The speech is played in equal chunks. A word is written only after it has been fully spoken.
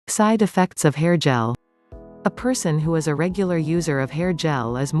Side effects of hair gel. A person who is a regular user of hair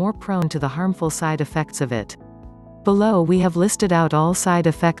gel is more prone to the harmful side effects of it. Below we have listed out all side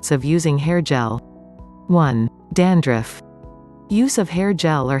effects of using hair gel. 1. Dandruff. Use of hair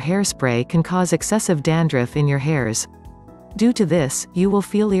gel or hairspray can cause excessive dandruff in your hairs. Due to this, you will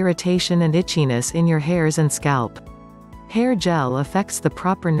feel irritation and itchiness in your hairs and scalp. Hair gel affects the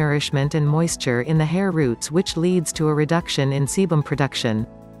proper nourishment and moisture in the hair roots, which leads to a reduction in sebum production.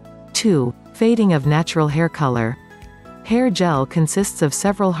 2. Fading of natural hair color. Hair gel consists of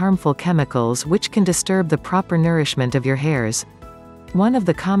several harmful chemicals which can disturb the proper nourishment of your hairs. One of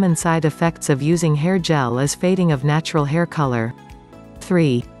the common side effects of using hair gel is fading of natural hair color.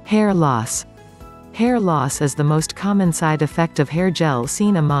 3. Hair loss. Hair loss is the most common side effect of hair gel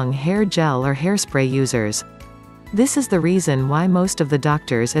seen among hair gel or hairspray users. This is the reason why most of the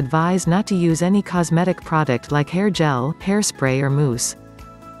doctors advise not to use any cosmetic product like hair gel, hairspray or mousse.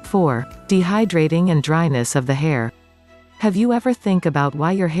 4. Dehydrating and dryness of the hair. Have you ever think about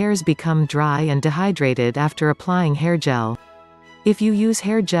why your hairs become dry and dehydrated after applying hair gel? If you use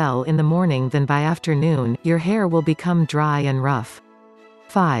hair gel in the morning, then by afternoon, your hair will become dry and rough.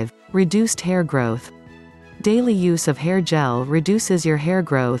 5. Reduced hair growth. Daily use of hair gel reduces your hair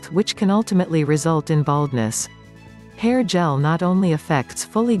growth, which can ultimately result in baldness. Hair gel not only affects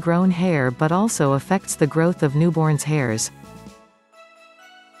fully grown hair but also affects the growth of newborns' hairs.